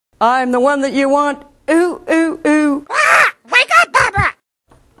I'm the one that you want. Ooh, ooh, ooh. Ah! Wake up, Barbara!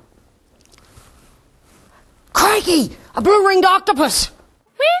 Crikey! A blue-ringed octopus!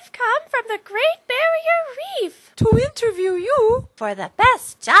 We've come from the Great Barrier Reef to interview you For the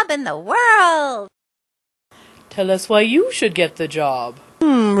best job in the world. Tell us why you should get the job.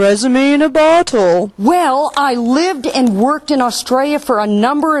 Resume in a bottle. Well, I lived and worked in Australia for a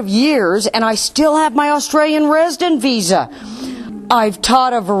number of years, and I still have my Australian resident visa. I've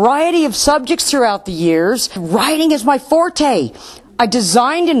taught a variety of subjects throughout the years. Writing is my forte. I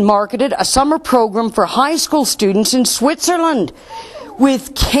designed and marketed a summer program for high school students in Switzerland.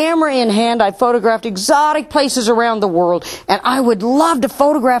 With camera in hand, I photographed exotic places around the world, and I would love to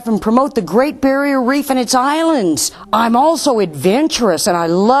photograph and promote the Great Barrier Reef and its islands. I'm also adventurous, and I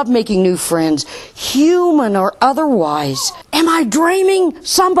love making new friends, human or otherwise. Am I dreaming?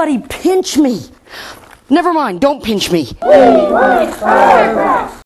 Somebody pinch me. Never mind, don't pinch me.